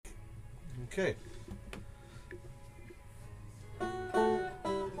Okay.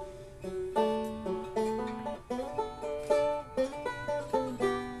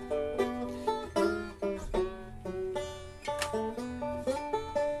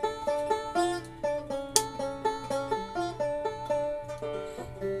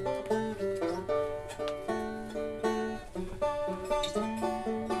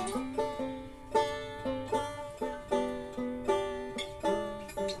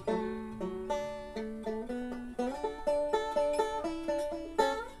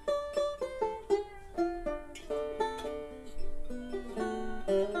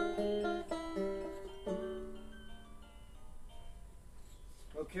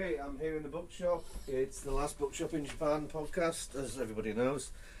 Okay, I'm here in the bookshop. It's the Last Bookshop in Japan podcast, as everybody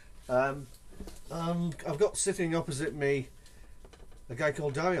knows. I've got sitting opposite me a guy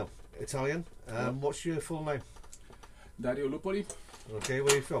called Dario, Italian. What's your full name? Dario Lupoli. Okay,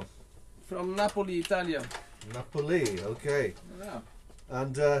 where are you from? From Napoli, Italy. Napoli, okay. Yeah.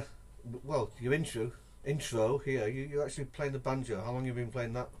 And, well, your intro here, you're actually playing the banjo. How long have you been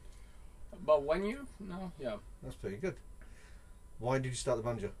playing that? About 1 year? No, yeah. That's pretty good. Why did you start the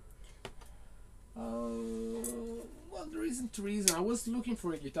banjo? Well, there isn't a reason. I was looking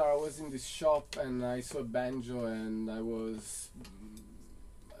for a guitar. I was in this shop and I saw a banjo, and I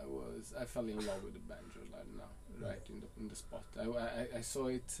fell in love with the banjo right in the spot. I saw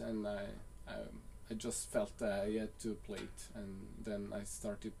it and I just felt I had to play it, and then I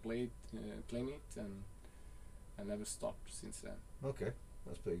started playing it, and I never stopped since then. Okay,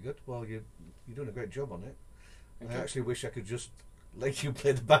 that's pretty good. Well, you're doing a great job on it. Thank I you. actually wish I could just let you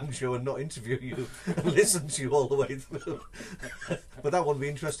play the banjo and not interview you and listen to you all the way through. But that wouldn't be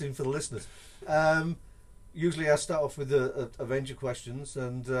interesting for the listeners. Usually I start off with a range of questions,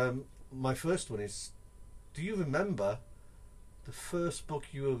 and my first one is, do you remember the first book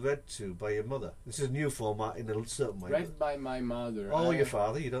you were read to by your mother? This is a new format in a certain way. Read by my mother. Oh, your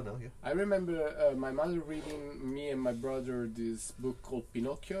father, you don't know, yeah. I remember my mother reading me and my brother this book called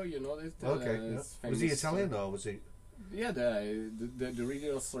Pinocchio. You know that? Okay, yeah. Was he Italian or was he? Yeah, the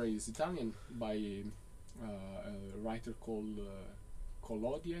original story is Italian by a writer called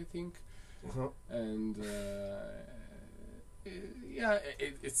Collodi, I think. Uh-huh. And yeah,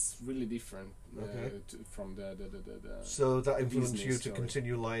 it's really different from the So that influenced Disney you to story.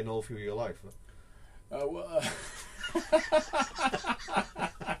 continue lying all through your life? Huh? Well,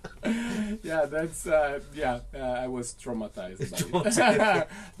 yeah, that's I was traumatized by it.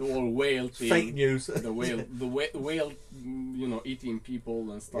 The whole whale thing, Fake news. the whale, eating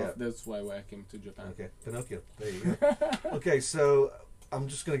people and stuff. Yeah. That's why I came to Japan. Okay, Pinocchio. There you go. Okay, so I'm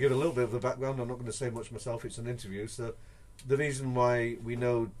just going to give a little bit of the background. I'm not going to say much myself. It's an interview. So the reason why we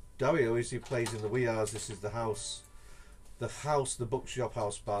know Dario is he plays in the We Are's. This is the bookshop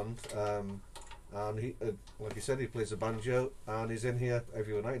house band. And he, like you said, he plays the banjo, and he's in here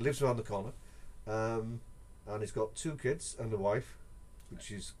every night. He lives around the corner, and he's got 2 kids and a wife,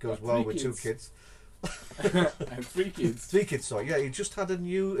 which goes well with 2 kids. And 3 kids. 3 kids, sorry. Yeah, he just had a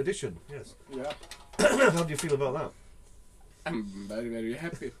new addition. Yes. Yeah. How do you feel about that? I'm very, very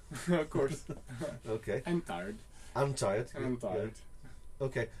happy, of course. Okay. I'm tired. I'm tired. I'm tired. Yeah.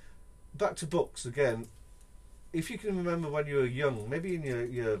 Okay. Back to books again. If you can remember when you were young, maybe in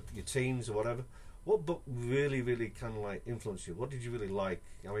your teens or whatever, what book really, really kind of like influenced you? What did you really like?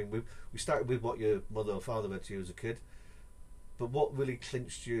 I mean, we started with what your mother or father read to you as a kid, but what really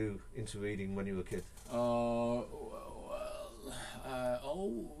clinched you into reading when you were a kid?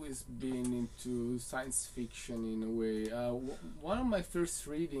 Always been into science fiction in a way. One of my first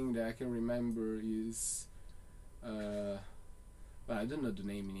reading that I can remember is, I don't know the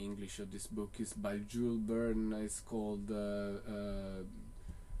name in English of this book. It's by Jules Verne. It's called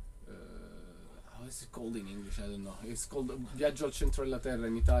how is it called in English? I don't know. It's called Viaggio al centro della terra.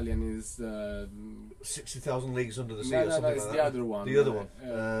 In Italian is 60,000 Leagues Under the Sea. no, or something it's like the that. other one. The other one.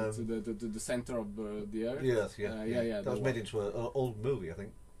 So the center of the earth. Yes, yeah. Yeah. That was made into an old movie, I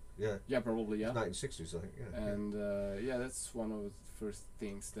think. Yeah. Yeah, probably, yeah. 1960s, I think. Yeah. And that's one of the first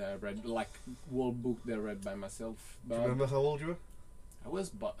things that I read, like whole book that I read by myself. Do you remember how old you were? I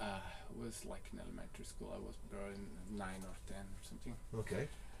was like in elementary school. I was probably 9 or 10 or something. Okay.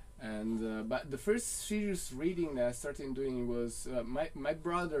 And but the first serious reading that I started doing was my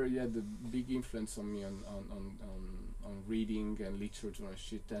brother. He had a big influence on me on reading and literature and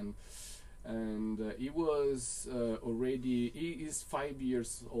shit. And he was he is 5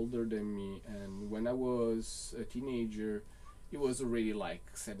 years older than me. And when I was a teenager, he was already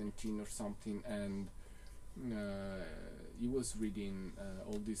like 17 or something. And he was reading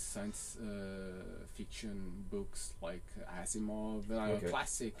all these science fiction books like Asimov, Okay.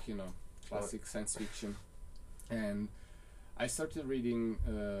 classic, classic science fiction, and I started reading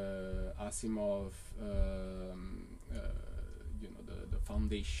Asimov, the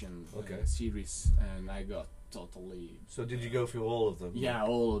Foundation series, and I got totally. So did you go through all of them? Yeah,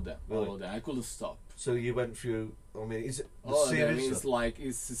 all of them. Really? All of them. I couldn't stop. So you went through. I mean, is it the All of them series? is like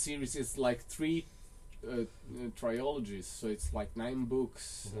it's a series. It's like 3 trilogies. So it's like 9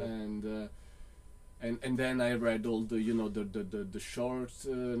 books, and then I read all the the short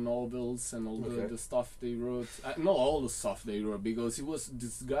novels and all the stuff they wrote. Not all the stuff they wrote, because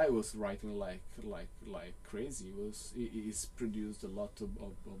this guy was writing like crazy. He's produced a lot of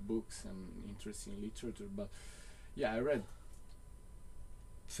books and interesting literature. But yeah, I read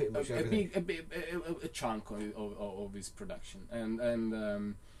a chunk of his production,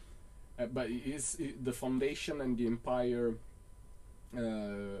 but the Foundation and the Empire.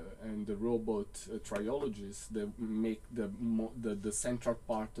 And the robot trilogies that make the central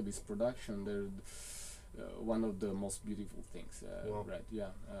part of his production. They're one of the most beautiful things I've read.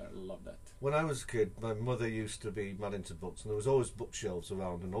 Yeah, I love that. When I was a kid, my mother used to be mad into books, and there was always bookshelves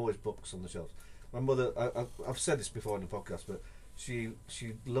around and always books on the shelves. My mother, I've said this before in the podcast, but she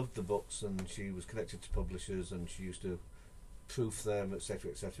loved the books, and she was connected to publishers, and she used to proof them,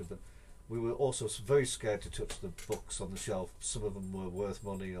 etc., etc. But we were also very scared to touch the books on the shelf. Some of them were worth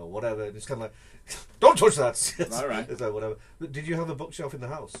money or whatever. It's kind of like, don't touch that. All right. It's like whatever. But did you have a bookshelf in the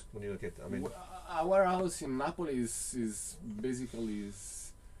house when you were a kid? I mean, our house in Napoli is basically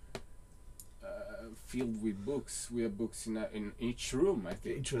filled with books. We have books in each room, I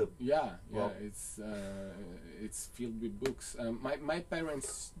think. Each room. Yeah, wow. It's filled with books. My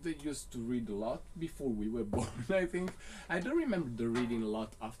parents, they used to read a lot before we were born. I think I don't remember the reading a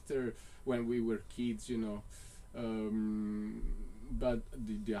lot after when we were kids, but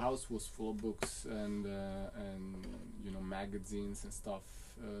the house was full of books and magazines and stuff.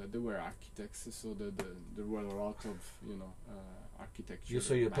 There were architects, so there were a lot of architecture.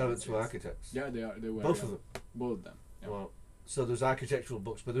 So your parents were architects? Yeah, they were. Both of them? Both of them. Yeah. Wow. So there's architectural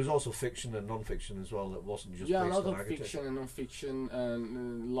books, but there's also fiction and non-fiction as well. That wasn't just a based lot on of architecture. Fiction and non-fiction,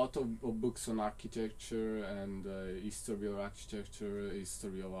 and a lot of books on architecture and history of architecture,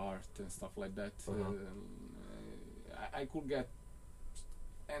 history of art, and stuff like that. I could get,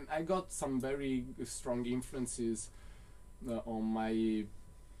 and I got some very strong influences on my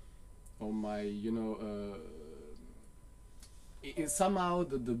somehow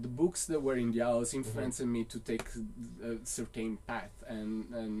the books that were in the house influenced me to take a certain path,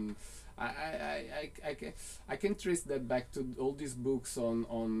 and I can trace that back to all these books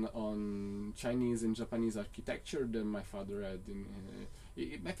on Chinese and Japanese architecture that my father had.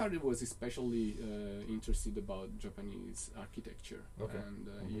 My father was especially interested about Japanese architecture, and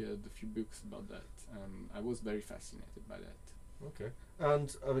he had a few books about that, and I was very fascinated by that. Okay,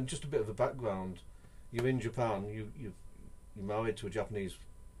 and I mean, just a bit of a background. You're in Japan. You're married to a Japanese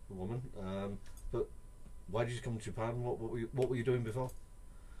woman, but why did you come to Japan? What were you doing before?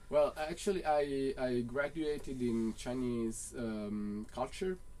 Well, actually, I graduated in Chinese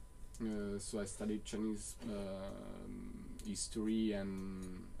culture, so I studied Chinese history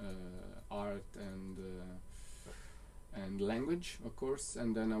and art and language, of course,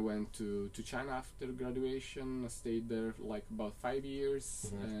 and then I went to China after graduation. I stayed there like about 5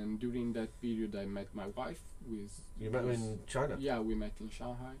 years, and during that period I met my wife. You met her in China? Yeah, we met in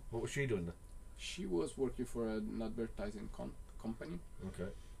Shanghai. What was she doing there? She was working for an advertising company.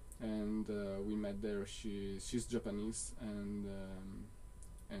 Okay. And we met there. She's Japanese, and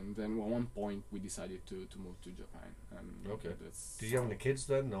then at one point we decided to move to Japan. Okay. Did you have any kids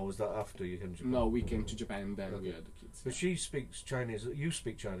then, or was that after you came to Japan? No, we came to Japan and then we had the kids. But she speaks Chinese. You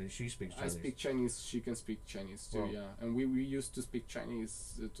speak Chinese. She speaks Chinese. I speak Chinese. She can speak Chinese too. Yeah, and we used to speak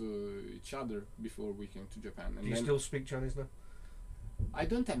Chinese to each other before we came to Japan. And do you still speak Chinese now? I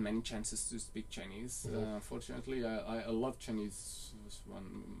don't have many chances to speak Chinese. Fortunately, I love Chinese. It's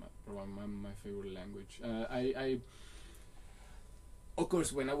my favorite language. Of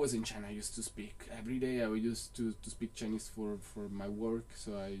course, when I was in China, I used to speak every day. I used to speak Chinese for my work,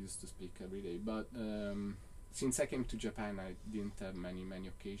 so I used to speak every day. But since I came to Japan, I didn't have many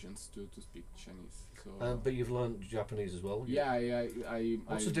occasions to speak Chinese. So, but you've learned Japanese as well? Yeah,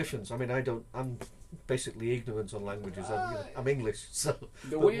 What's the difference? I mean, I'm basically ignorant on languages. I'm English, so...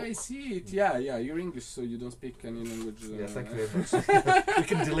 The way I see it, yeah, you're English, so you don't speak any language. Yeah, thank you very much. We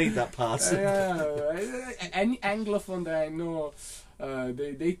can delete that part. Any Anglophone that I know,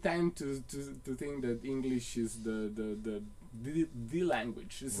 they tend to think that English is the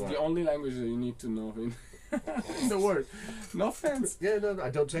language. It's the only language that you need to know in the world. No offense. Yeah, no, I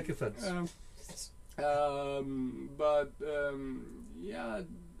don't take offense.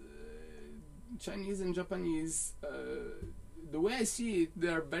 Chinese and Japanese, the way I see it, they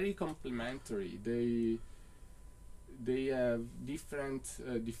are very complementary. They have different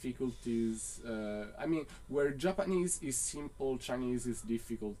difficulties. I mean, where Japanese is simple, Chinese is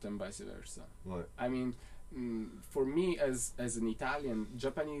difficult, and vice versa. Right. I mean, for me as an Italian,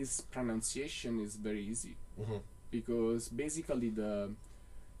 Japanese pronunciation is very easy because basically the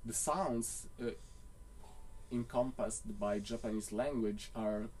sounds encompassed by Japanese language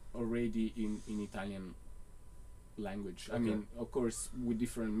are already in Italian language. Okay. I mean, of course, with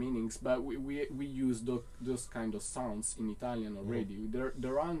different meanings, but we use those kind of sounds in Italian already.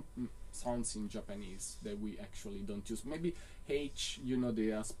 There aren't sounds in Japanese that we actually don't use. Maybe H, you know,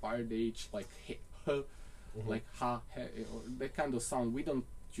 the aspired H, like he, like ha, he, or that kind of sound. We don't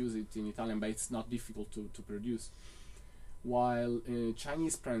use it in Italian, but it's not difficult to produce. While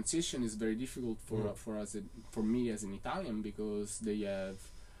Chinese pronunciation is very difficult for me as an Italian, because they have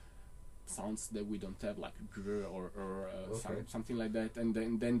sounds that we don't have, like gr or something like that, and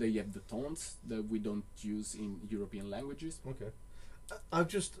then they have the tones that we don't use in European languages. Okay. I'm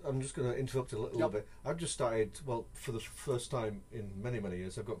just going to interrupt a little bit. I've just started, well, for the first time in many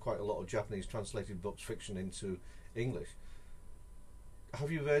years, I've got quite a lot of Japanese translated books, fiction into English.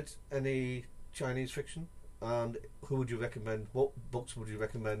 Have you read any Chinese fiction? And who would you recommend? What books would you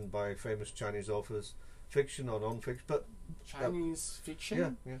recommend by famous Chinese authors, fiction or non-fiction? But Chinese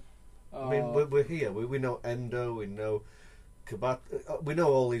fiction? Yeah. I mean, we're here. We know Endo. We know Kabat. We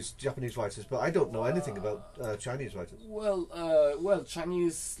know all these Japanese writers, but I don't know anything about Chinese writers. Well,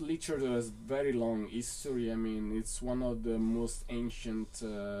 Chinese literature has very long history. I mean, it's one of the most ancient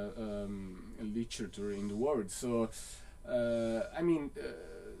literature in the world. So, I mean.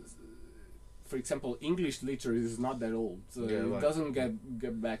 For example, English literature is not that old. It doesn't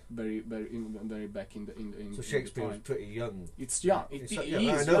get back very back in the. So Shakespeare was pretty young. It's young. It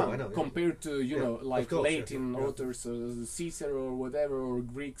is young compared to like Latin authors, Caesar or whatever, or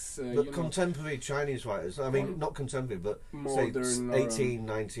Greeks. But contemporary Chinese writers. I mean, not contemporary, but modern, say 18,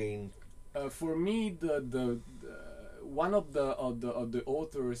 19. For me, the one of the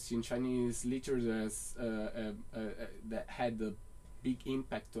authors in Chinese literature that had a big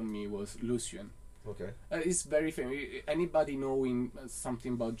impact on me was Lucian. Okay. It's very famous. Anybody knowing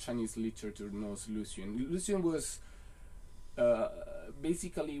something about Chinese literature knows Lucian. Lucian was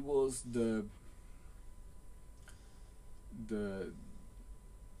basically was the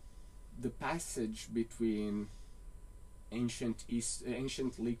passage between ancient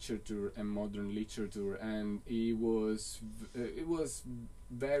literature and modern literature, and he was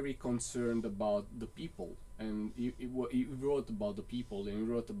very concerned about the people, and he wrote about the people, and he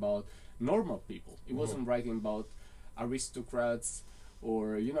wrote about normal people. He wasn't writing about aristocrats,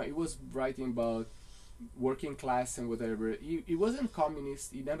 or he was writing about working class and whatever. He wasn't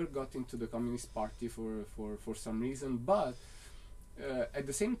communist. He never got into the Communist Party for some reason, but at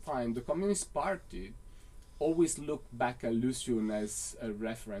the same time, the Communist Party always looked back at Lucian as a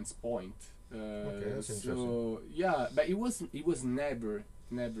reference point. Okay, that's so yeah, but it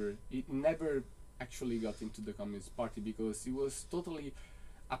never actually got into the Communist Party because he was totally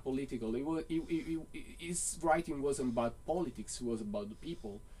apolitical. His writing wasn't about politics; it was about the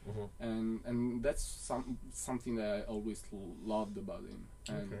people, and that's something that I always loved about him,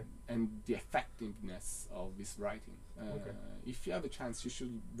 and the effectiveness of his writing. If you have a chance, you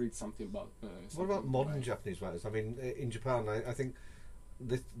should read something about. What about modern Japanese writers? I mean, in Japan, I think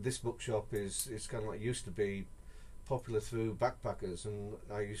this bookshop is kind of like used to be popular through backpackers, and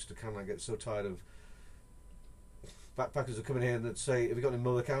I used to kind of get so tired of backpackers would come in here and they'd say, "Have you got any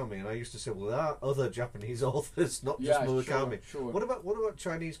Murakami?" And I used to say, "Well, there are other Japanese authors, not just Murakami." Sure. What about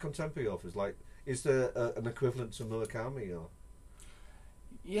Chinese contemporary authors? Like, is there an equivalent to Murakami? Or?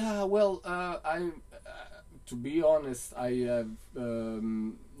 Yeah, well, to be honest, I have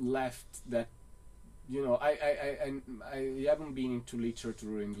left that. I haven't been into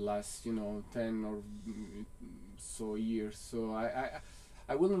literature in the last 10 or so years, so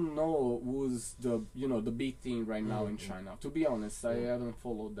I wouldn't know who's the the big thing right now in China. To be honest, I haven't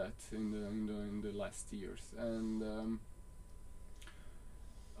followed that in the last years, and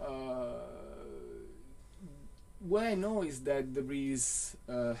what I know is that there is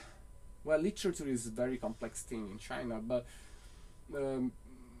literature is a very complex thing in China, but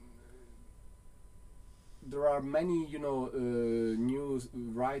there are many new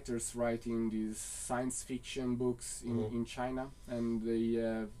writers writing these science fiction books in China, and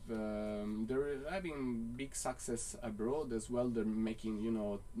they're having big success abroad as well. They're making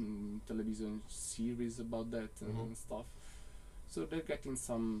television series about that and stuff, so they're getting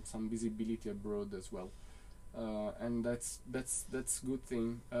some visibility abroad as well. and that's good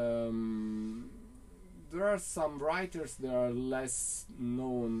thing. There are some writers that are less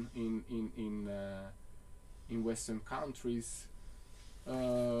known in Western countries.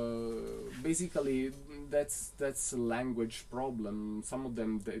 Basically, that's a language problem. Some of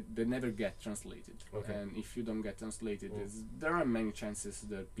them they never get translated, and if you don't get translated, there are many chances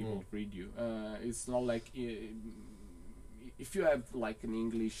that people read you. It's not like if you have like an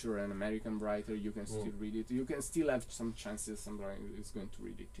English or an American writer, you can still read it. You can still have some chances somebody is going to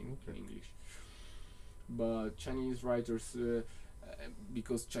read it in English. But Chinese writers,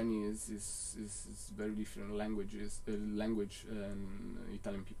 because Chinese is very different language, and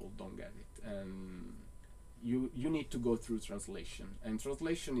Italian people don't get it, and you need to go through translation, and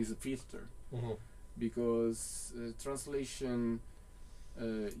translation is a filter, because translation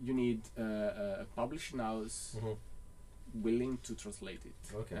you need a publishing house willing to translate it,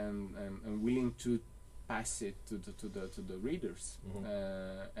 and willing to pass it to the readers,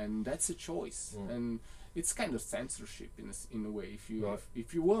 and that's a choice, and it's kind of censorship in a way,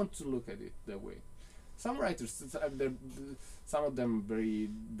 if you want to look at it that way. Some writers, some of them very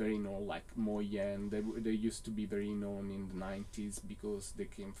known, like Mo Yan. They used to be very known in the 90s because they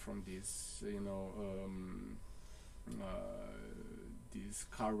came from this, this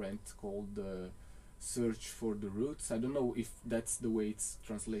current called Search for the Roots. I don't know if that's the way it's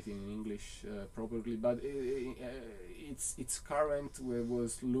translated in English properly, but it's current where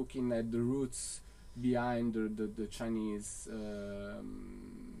was looking at the roots behind the Chinese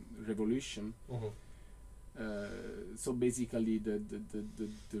revolution. So basically the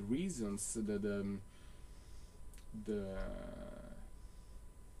reasons, the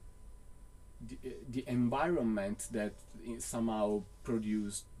environment that somehow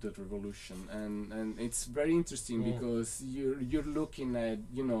produced the revolution, and it's very interesting because you're looking at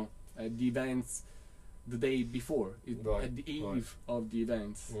at the events the day before, at the eve of the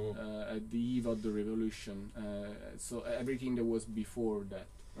events, at the eve of the revolution, so everything that was before that.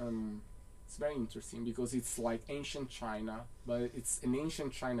 It's very interesting because it's like ancient China, but it's an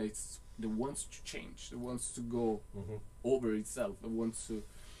ancient China that wants to change, that wants to go over itself, that wants to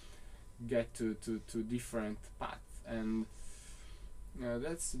get to different paths, and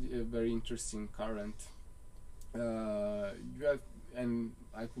that's a very interesting current. You have, and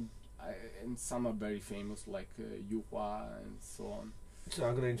and some are very famous, like Yu Hua and so on. So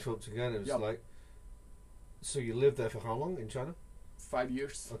I'm going to interrupt again. It was like, so you lived there for how long in China? 5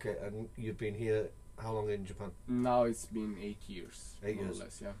 years. Okay, and you've been here how long in Japan? Now it's been 8 years. 8 more years. or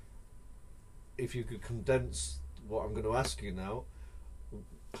less, yeah. If you could condense what I'm going to ask you now,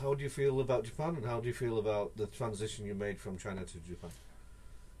 how do you feel about Japan, and how do you feel about the transition you made from China to Japan?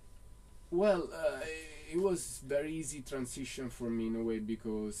 Well, it was very easy transition for me in a way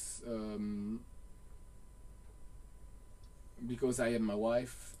because I have my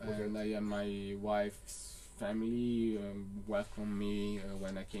wife, and I have my wife's family welcomed me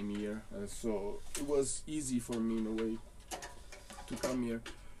when I came here, so it was easy for me in a way to come here.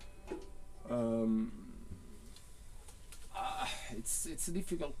 It's a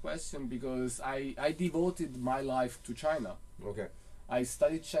difficult question because I devoted my life to China. Okay. I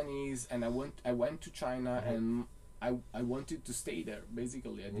studied Chinese, and I went to China, and I wanted to stay there.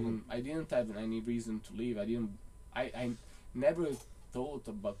 Basically, I didn't have any reason to leave. I never thought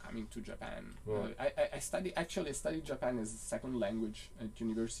about coming to Japan. Right. I studied Japan as a second language at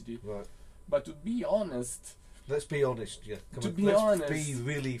university. Right. But to be honest, let's be honest. Yeah. Let's be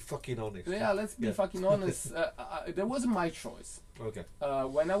really fucking honest. Yeah, let's be fucking honest. That wasn't my choice. Okay.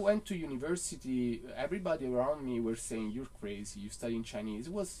 When I went to university, everybody around me were saying, "You're crazy. You're studying Chinese."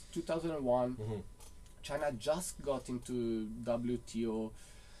 It was 2001. China just got into WTO,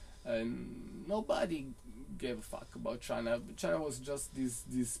 and nobody gave a fuck about China. China was just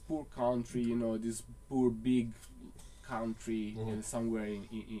this poor country, this poor big country somewhere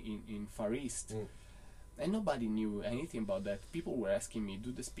in Far East. And nobody knew anything about that. People were asking me,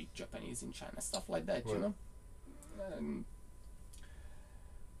 do they speak Japanese in China? Stuff like that, And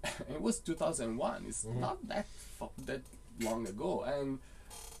it was 2001. It's not that long ago. And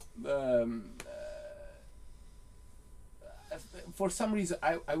for some reason,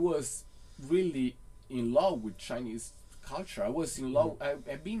 I was really in love with Chinese culture. I was in love.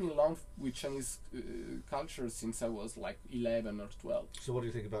 I've been in love with Chinese culture since I was like 11 or 12. So what do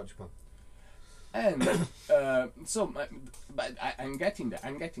you think about Japan? And but I'm getting there.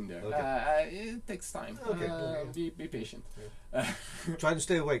 Okay. It takes time. Okay. Be patient. Yeah. Try and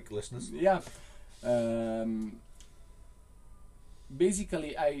stay awake, listeners. Yeah.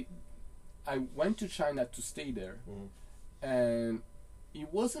 Basically, I went to China to stay there, and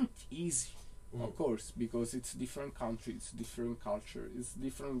it wasn't easy of course, because it's different country, it's different culture, it's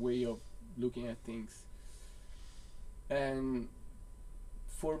different way of looking at things. And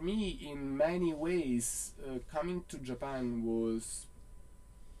for me, in many ways, coming to Japan was,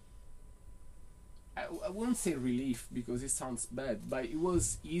 I wouldn't say relief because it sounds bad, but it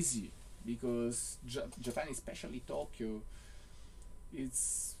was easy because Japan, especially Tokyo,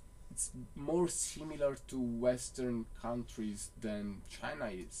 it's more similar to Western countries than China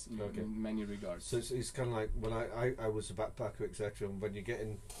is in many regards. So it's kind of like when I was a backpacker, etc. And when you get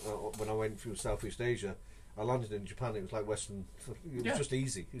in, when I went through Southeast Asia, I landed in Japan. It was like Western. It was just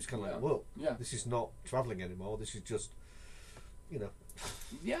easy. It was kind of like, whoa, this is not traveling anymore. This is just,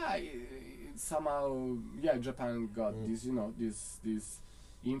 Yeah, somehow, Japan got this, this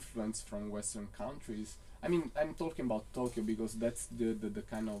influence from Western countries. I mean, I'm talking about Tokyo because that's the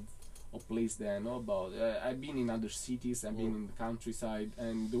kind of place that I know about. I've been in other cities, I've been in the countryside,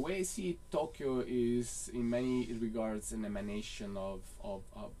 and the way I see Tokyo is in many regards an emanation of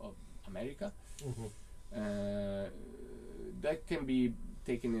America. That can be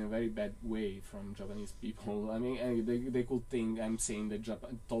taken in a very bad way from Japanese people. I mean, they could think I'm saying that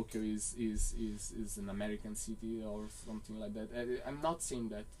Tokyo is an American city or something like that. I'm not saying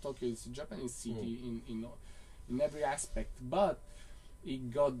that. Tokyo is a Japanese city in every aspect, but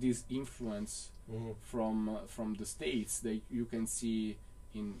it got this influence from the States that you can see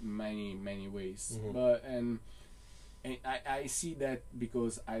in many ways. But and I see that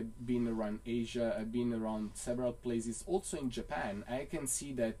because I've been around Asia, I've been around several places, also in Japan. I can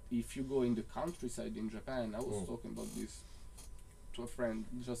see that if you go in the countryside in Japan, I was talking about this to a friend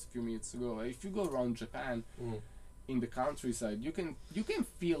just a few minutes ago. If you go around Japan, in the countryside, you can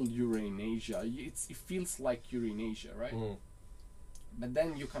feel you're in Asia. It feels like you're in Asia, right? But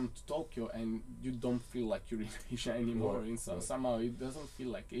then you come to Tokyo and you don't feel like you're in Asia anymore. Somehow it doesn't feel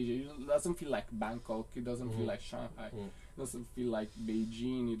like Asia. It doesn't feel like Bangkok. It doesn't feel like Shanghai. It doesn't feel like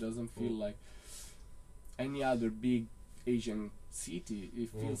Beijing. It doesn't feel like any other big Asian city. It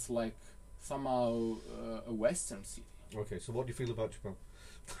feels like somehow a Western city. Okay, so what do you feel about Japan?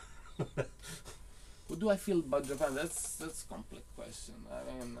 What do I feel about Japan? That's a complex question. I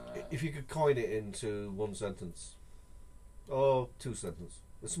mean, if you could coin it into one sentence. Or two sentences.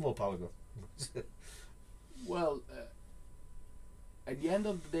 A small paragraph. Well, at the end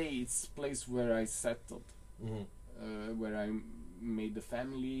of the day, it's a place where I settled, where I made a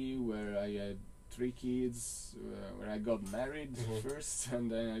family, where I had 3 kids, where I got married first, and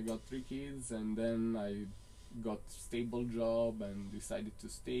then I got 3 kids, and then I got stable job and decided to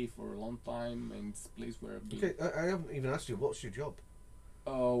stay for a long time. And it's a place where I've been. Okay, I haven't even asked you, what's your job?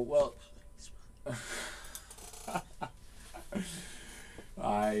 Oh, well.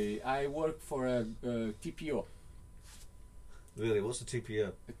 I work for a TPO. Really? What's a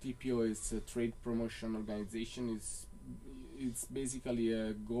TPO? A TPO is a trade promotion organization. It's basically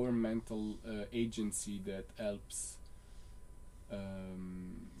a governmental agency that helps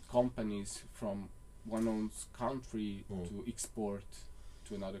companies from one own country to export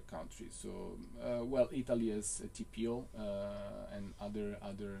to another country. So, Italy has a TPO and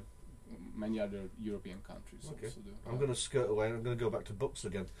many other European countries. Okay. Also do. I'm going to skirt away. I'm going to go back to books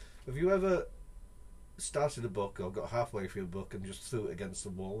again. Have you ever started a book or got halfway through a book and just threw it against the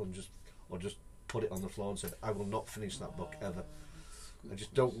wall and just put it on the floor and said, "I will not finish that book ever. I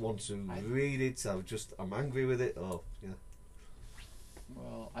just don't want to read it. I'm angry with it." Or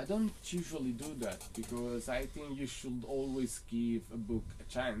Well, I don't usually do that because I think you should always give a book a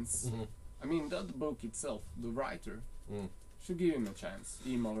chance. I mean, not the book itself, the writer should give him a chance,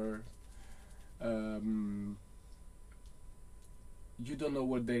 him or her. You don't know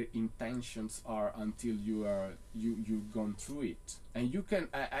what their intentions are until you've gone through it, and you can.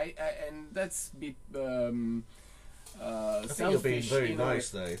 And that's a bit I think selfish. you're being very nice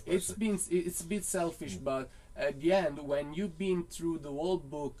there. It's a bit selfish, but at the end, when you've been through the whole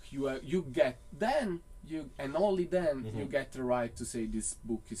book, you get the right to say this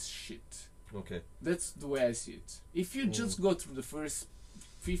book is shit. Okay. That's the way I see it. If you just go through the first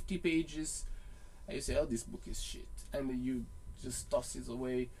 50 pages and you say, "Oh, this book is shit," and then you just toss it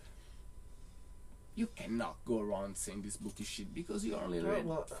away, you cannot go around saying this book is shit because you only read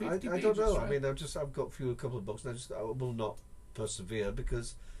 50 pages. I don't know. Right? I mean, I've got through a couple of books and I will not persevere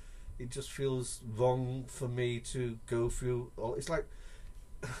because it just feels wrong for me to go through all. It's like,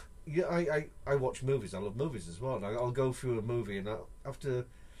 I watch movies. I love movies as well. And I'll go through a movie and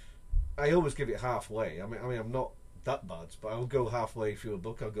I always give it halfway. I mean, I'm not that bad, but I'll go halfway through a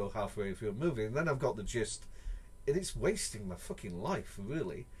book. I'll go halfway through a movie, and then I've got the gist. And it's wasting my fucking life,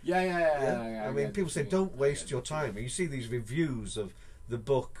 really. Yeah. I mean, people say don't waste your time. And you see these reviews of the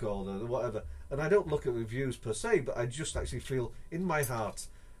book or the whatever, And I don't look at reviews per se, but I just actually feel in my heart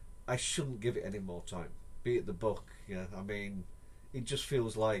I shouldn't give it any more time. Be it the book, yeah. I mean, it just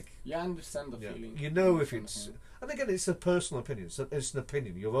feels like... Yeah, I understand the feeling. You know if it's... And again, it's a personal opinion. It's an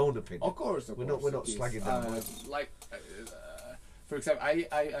opinion, your own opinion. Of course, We're not slagging down. For example,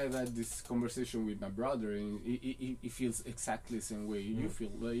 I've had this conversation with my brother, and he feels exactly the same way you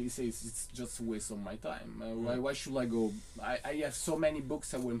feel. He says it's just a waste of my time. Why should I go? I have so many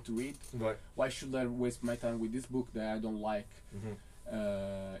books I want to read. Right. Why should I waste my time with this book that I don't like?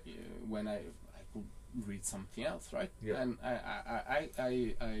 When I could read something else, right? Yeah. And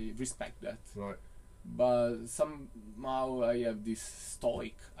I respect that. Right. But somehow I have this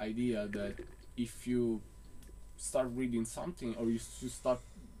stoic idea that if you start reading something or you start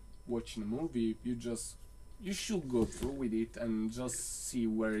watching a movie, you should go through with it and just see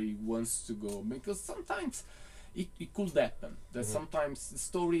where it wants to go, because sometimes it could happen that sometimes the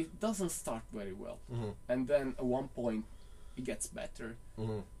story doesn't start very well, and then at one point it gets better,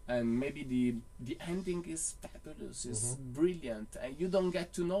 and maybe the ending is fabulous, is brilliant, and you don't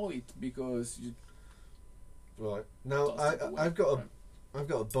get to know it because you... Right. Now I've got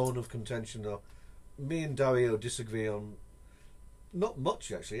a bone of contention though. Me and Dario disagree on not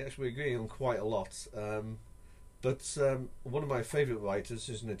much actually we agree on quite a lot, but one of my favourite writers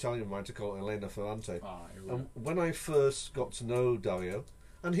is an Italian writer called Elena Ferrante. And when I first got to know Dario,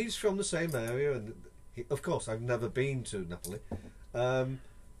 and he's from the same area, and of course I've never been to Napoli,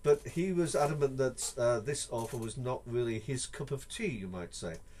 but he was adamant that this author was not really his cup of tea, you might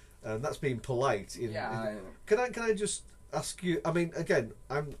say, and that's being polite. Can I just ask you, I mean, again,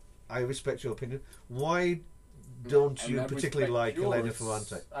 I respect your opinion. Why don't you particularly like Elena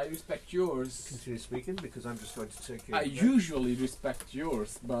Ferrante? I respect yours. Continue speaking, because I'm just going to take it. I usually respect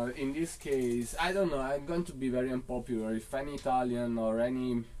yours, but in this case, I don't know. I'm going to be very unpopular. If any Italian or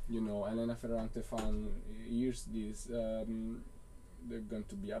any, Elena Ferrante fan hears this, they're going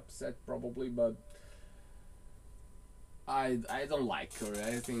to be upset probably. But I don't like her.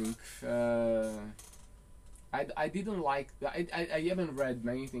 I think. I didn't like. I haven't read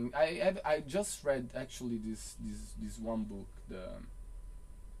many things. I just read actually this one book, the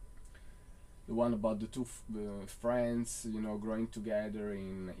one about the two friends, growing together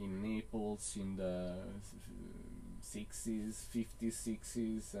in Naples in the 60s, 50s,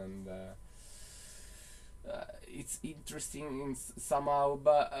 60s, and it's interesting somehow.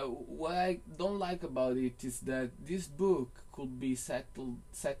 But what I don't like about it is that this book could be settled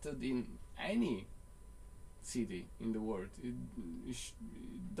in any city in the world. It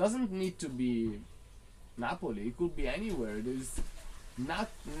doesn't need to be Napoli. It could be anywhere. There's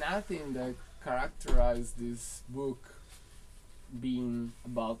nothing that characterizes this book being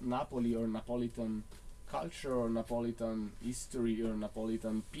about Napoli or Napolitan culture or Napolitan history or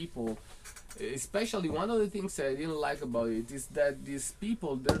Napolitan people. Especially one of the things I didn't like about it is that these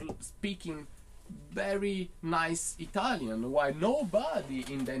people, they're speaking very nice Italian, while nobody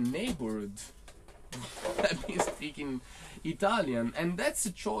in the neighborhood have been speaking Italian. And that's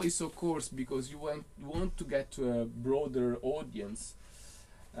a choice, of course, because you want to get to a broader audience.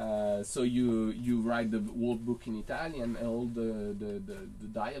 So you write the whole book in Italian and all the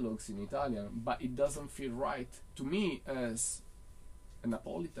dialogues in Italian, but it doesn't feel right to me as a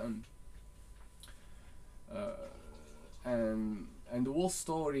Napolitan. And the whole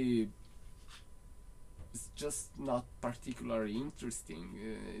story is just not particularly interesting.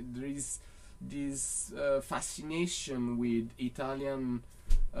 There is this fascination with Italian,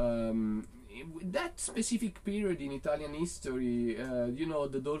 that specific period in Italian history,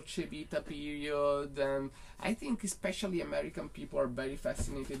 the Dolce Vita period, and I think especially American people are very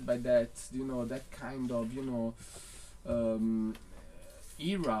fascinated by that, that kind of,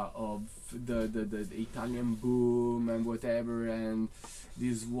 era of the Italian boom and whatever, and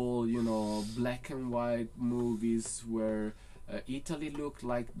these whole, black and white movies where Italy looked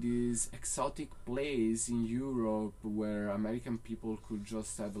like this exotic place in Europe where American people could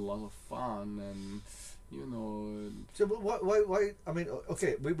just have a lot of fun, and So, but why? I mean,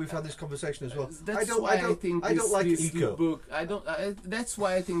 okay, we've had this conversation as well. That's why I think this eco. book. That's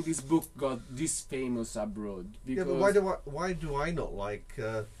why I think this book got this famous abroad. Because why do I not like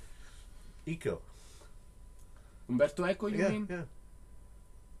eco? Umberto Eco, you mean? Yeah.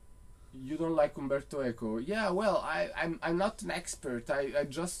 You don't like Umberto Eco? Yeah, well, I'm not an expert. I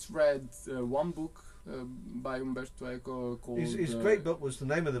just read one book by Umberto Eco called... His great book was The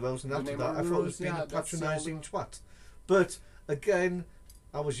Name of the Rose, and after that I thought it was being a patronising twat. But again,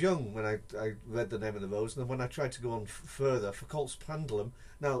 I was young when I read The Name of the Rose, and then when I tried to go on further, for Colt's Pendulum.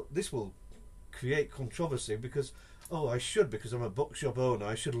 Now, this will create controversy because oh, I should because I'm a bookshop owner.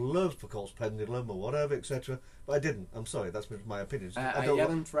 I should love Foucault's Pendulum or whatever, etc. But I didn't. I'm sorry, that's my opinion. I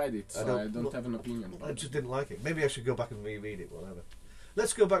haven't read it, so I don't have an opinion. I just didn't like it. Maybe I should go back and reread it, whatever.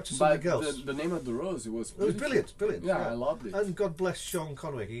 Let's go back to something else. The Name of the Rose, it was brilliant. Yeah, I loved it. And God bless Sean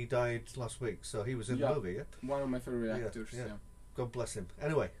Connery. He died last week, so he was in the movie, yeah? One of my favorite actors, yeah. God bless him.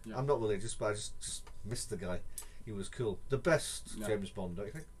 Anyway, I'm not religious, but I just missed the guy. He was cool. The best James Bond, don't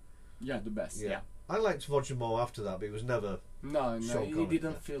you think? Yeah, the best, yeah. I liked Roger Moore after that, but he was never... No, he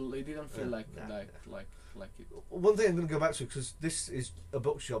didn't feel like it. One thing I'm going to go back to, because this is a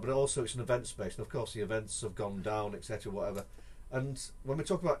bookshop, but also it's an event space, and of course the events have gone down, etc., whatever. And when we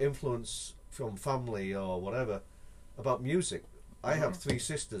talk about influence from family or whatever, about music, I have 3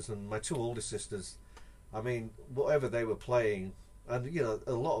 sisters, and my 2 oldest sisters, I mean, whatever they were playing, and you know,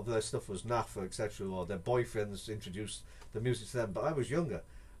 a lot of their stuff was NAFA, etc., or their boyfriends introduced the music to them, but I was younger,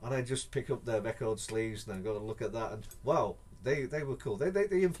 and I just pick up their record sleeves and I go and look at that, and wow, they were cool.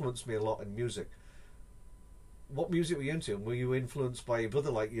 They influenced me a lot in music. What music were you into? Were you influenced by your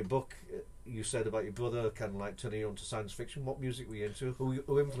brother, like your book you said about your brother, kind of like turning you on to science fiction? What music were you into?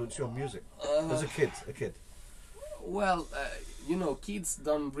 Who influenced your music as a kid? Well, you know, kids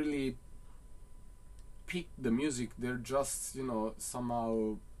don't really pick the music. They're just, you know,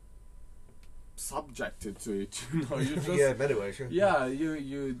 somehow subjected to it. You know, you just, yeah, in many ways. Yeah,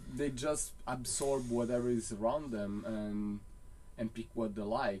 they just absorb whatever is around them and pick what they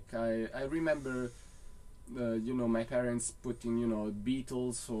like. I remember. You know, my parents putting, you know,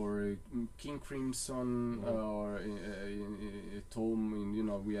 Beatles or King Crimson or at home, and you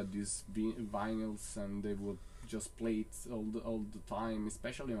know, we had these vinyls, and they would just play it all the time,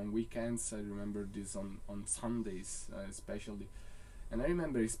 especially on weekends. I remember this on Sundays, especially, and I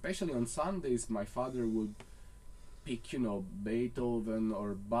remember especially on Sundays, my father would pick, you know, Beethoven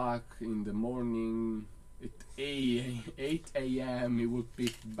or Bach in the morning at 8 a.m. He would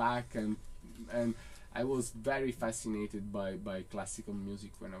pick Bach and I was very fascinated by classical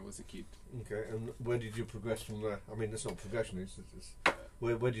music when I was a kid. Okay, and where did you progress from there? I mean, it's not progression, it's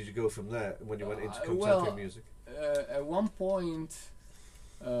where did you go from there when you went into contemporary music? At one point,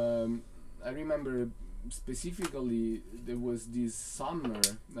 I remember specifically there was this summer,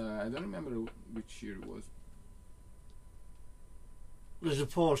 I don't remember which year it was. There's a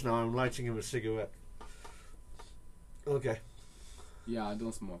pause now, I'm lighting him a cigarette. Okay. Yeah, I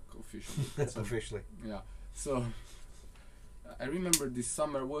don't smoke officially. So, officially. Yeah. So I remember this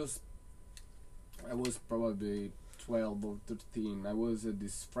summer I was probably 12 or 13. I was at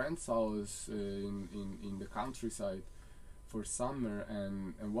this friend's house in the countryside for summer,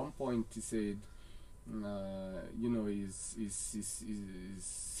 and at one point he said, you know, his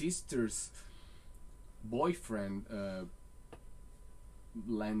sister's boyfriend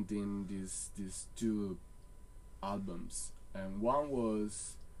lent in these 2 albums. And one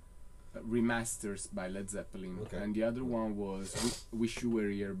was remasters by Led Zeppelin, and the other one was Wish You Were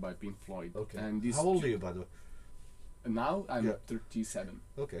Here by Pink Floyd. Okay. And how old are you, by the way? Now I'm 37.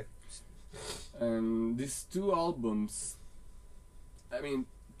 Okay. And these 2 albums, I mean,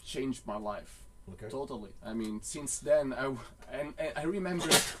 changed my life. Okay. Totally. I mean, since then, I remember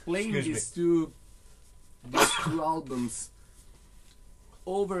playing these two albums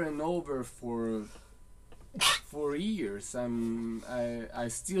over and over for years. I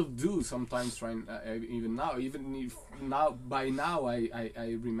still do sometimes. Even now, if by now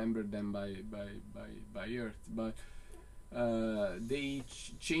I remember them by earth, but they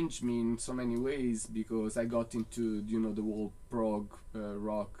changed me in so many ways, because I got into, you know, the whole prog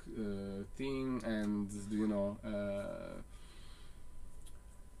rock thing, and you know,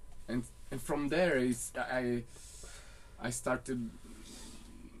 and from there I started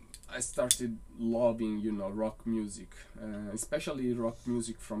loving, you know, rock music, especially rock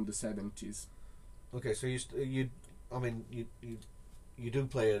music from the 70s. Okay, so you do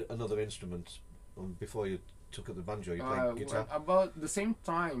play another instrument before you took up the banjo. You play guitar. Well, about the same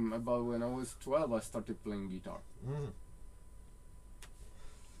time, about when I was 12, I started playing guitar.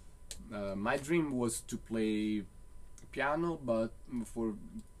 My dream was to play piano, but for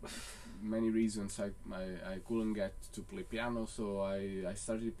many reasons I couldn't get to play piano, so I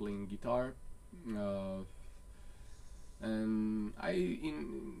started playing guitar, and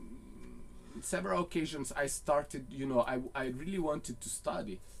in several occasions I started, you know, I really wanted to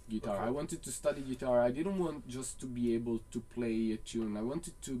study guitar. I wanted to study guitar. I didn't want just to be able to play a tune. I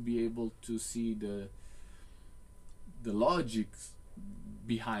wanted to be able to see the logic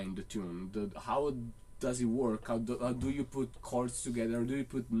behind the tune, how does it work, how do you put chords together, do you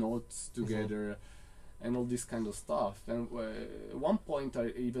put notes together, and all this kind of stuff. And at one point I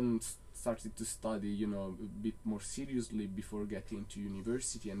even started to study, you know, a bit more seriously before getting to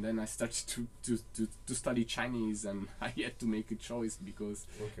university, and then I started to study Chinese, and I had to make a choice because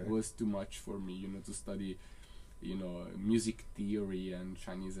it was too much for me, you know, to study, you know, music theory and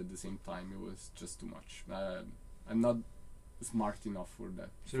Chinese at the same time. It was just too much. I'm not smart enough for that.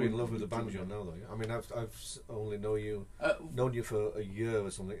 So you're in love with the banjo now, though? Yeah? I mean, I've only known you for a year or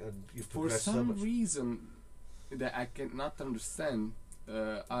something, and you've progressed so much. For some reason that I cannot understand,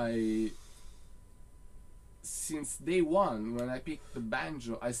 since day one when I picked the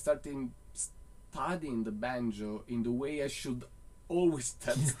banjo, I started studying the banjo in the way I should always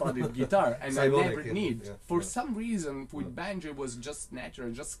have studied guitar, and I never need. For some reason, with banjo it was just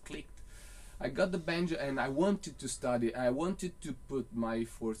natural, just clicked. I got the banjo and I wanted to study. I wanted to put my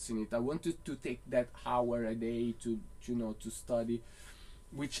efforts in it. I wanted to take that hour a day to, you know, to study,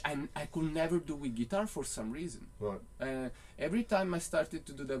 which I could never do with guitar for some reason. Right. Every time I started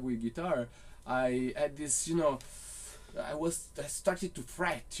to do that with guitar, I had this, you know, I started to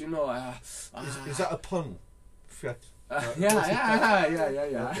fret, you know. Is that a pun? Fret. Yeah.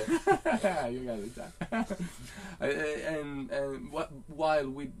 Okay. You got it. And while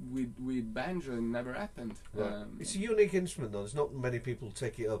with banjo, it never happened. Right. It's a unique instrument, though. There's not many people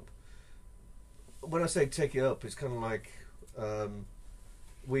take it up. When I say take it up, it's kind of like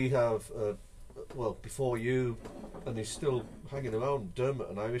we have. Well, before you, and he's still hanging around. Dermot,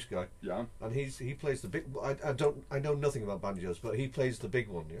 an Irish guy. Yeah. And he plays the big. I know nothing about banjos, but he plays the big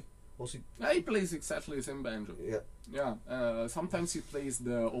one. Yeah. What's he? He plays exactly the same banjo. Yeah. Yeah. Sometimes he plays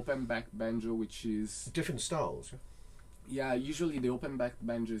the open back banjo, which is different styles. Yeah. Usually the open back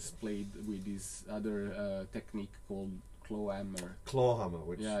banjo is played with this other technique called claw hammer. Claw hammer,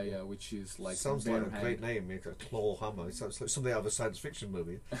 which which is like sounds like a great name. A claw hammer. It sounds like something out of a science fiction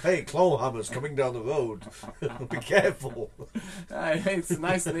movie. Hey, claw hammer's coming down the road. Be careful. It's a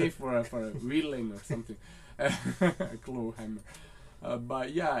nice name for a villain or something. Claw hammer.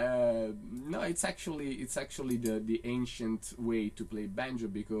 But yeah, no, it's actually the ancient way to play banjo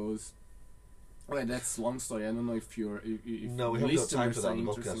because. Well, that's a long story. I don't know if you're. No, we haven't got time for that in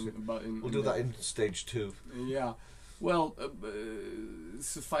the podcast. We'll do that in stage 2. Yeah. Well,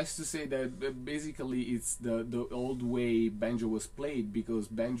 suffice to say that basically it's the old way banjo was played, because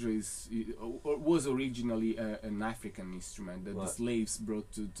banjo was originally an African instrument that the slaves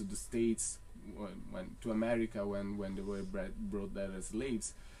brought to the States, when to America when they were brought there as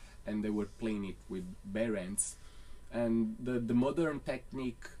slaves, and they were playing it with bare hands. And the modern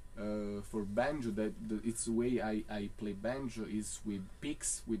technique for banjo, it's the way I play banjo, is with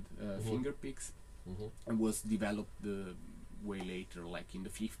picks, with finger picks. And was developed way later, like in the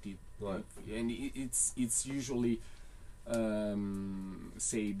 50s. Right. And it's usually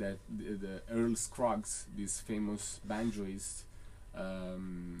say that the Earl Scruggs, this famous banjoist,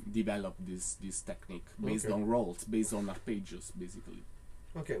 developed this technique based on rolls, based on arpeggios, basically.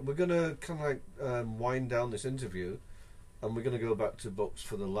 Okay, we're gonna kind of like wind down this interview, and we're gonna go back to books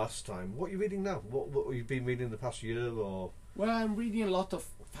for the last time. What are you reading now? What have you been reading in the past year, or? Well, I'm reading a lot of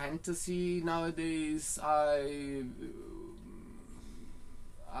fantasy nowadays. I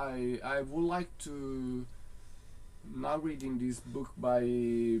would like to now reading this book by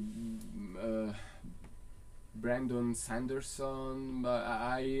Brandon Sanderson,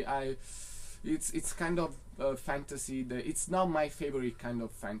 but it's kind of fantasy. It's not my favorite kind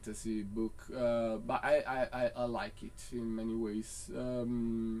of fantasy book, but I like it in many ways.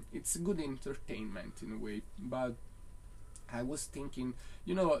 It's good entertainment in a way, but I was thinking,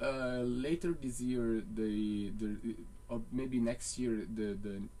 you know, later this year, or maybe next year,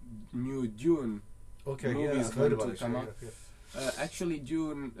 the new Dune movie is going to come out. Actually,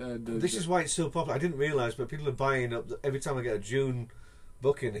 Dune. This is why it's so popular. I didn't realise, but people are buying up. Every time I get a Dune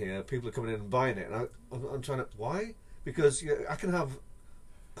book in here, people are coming in and buying it, and I'm trying to. Why? Because I can have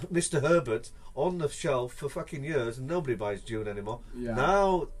Mr. Herbert on the shelf for fucking years, and nobody buys Dune anymore. Yeah.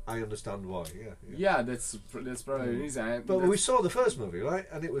 Now I understand why. Yeah, that's probably the reason. But we saw the first movie, right?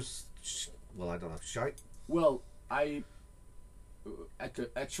 And it was, well, I don't know, shite. Well,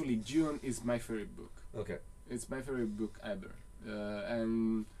 actually, Dune is my favorite book. Okay. It's my favorite book ever,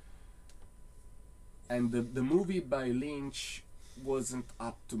 and the movie by Lynch wasn't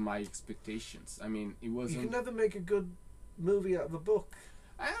up to my expectations. I mean, it wasn't. You can never make a good movie out of a book.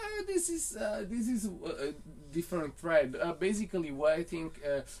 This is a different thread. Basically, what I think,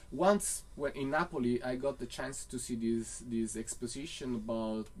 once when in Napoli, I got the chance to see this exposition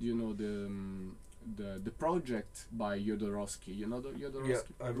about, you know, the the project by Jodorowsky. You know the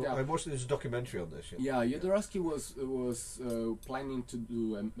Jodorowsky? I watched there's a documentary on this. Yeah, Jodorowsky was planning to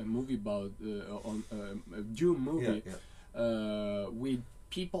do a movie about on a Dune movie with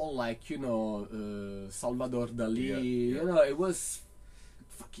people like Salvador Dali. You know, it was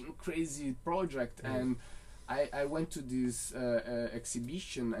fucking crazy project, and I went to this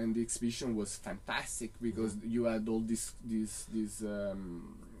exhibition, and the exhibition was fantastic because you had all these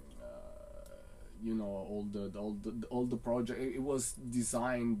all the project. It was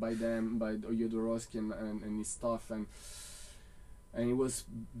designed by them, by Jodorowsky and his stuff, and it was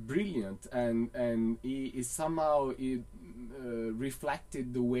brilliant, and it somehow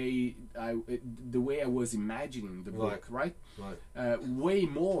reflected the way I was imagining the book, right? Way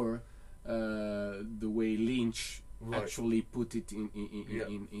more the way Lynch actually put it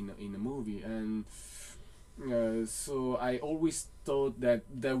in a movie, and so I always thought that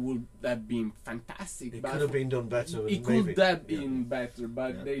would have been fantastic. It could have been done better. It could have been better,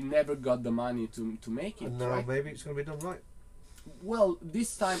 but they never got the money to make it. And now maybe it's going to be done right. Well,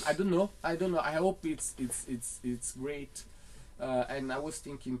 this time I don't know. I hope it's great. And I was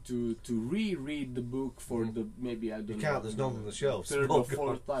thinking to reread the book for the maybe I don't know. You can't. There's none on the shelves. Third or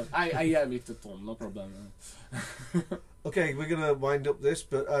fourth time. I have it at home. No problem. Okay, we're going to wind up this,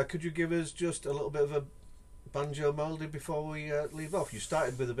 but could you give us just a little bit of a Banjo melody before we leave off? You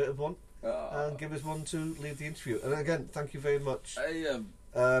started with a bit of one, and give us one to leave the interview. And again, thank you very much.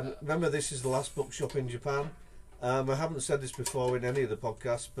 Remember, this is the Last Bookshop in Japan. I haven't said this before in any of the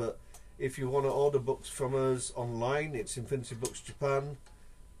podcasts, but if you want to order books from us online, it's Infinity Books Japan.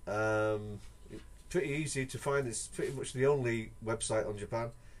 It's pretty easy to find. It's pretty much the only website on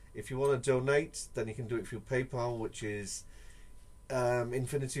Japan. If you want to donate, then you can do it through PayPal, which is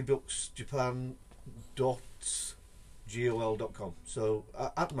infinitybooksjapan.gol.com. So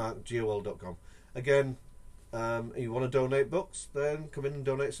 @gol.com. Again, you want to donate books, then come in and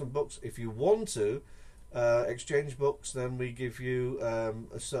donate some books. If you want to exchange books, then we give you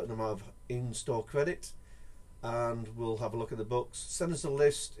a certain amount of in-store credit, and we'll have a look at the books. Send us a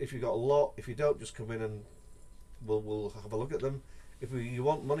list if you've got a lot. If you don't, just come in and we'll have a look at them. If you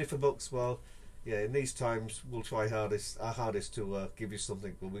want money for books, well, yeah, in these times we'll try our hardest to give you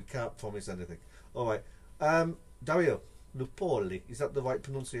something, but we can't promise anything. All right, Dario Lupoli, is that the right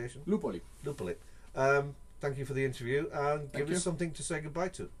pronunciation? Lupoli. Thank you for the interview, and give us something to say goodbye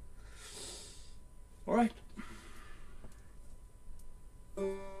to. All right.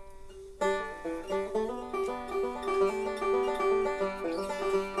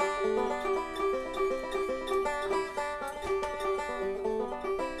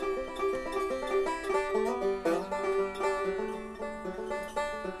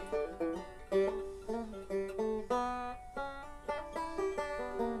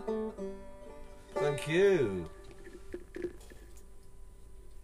 Thank you.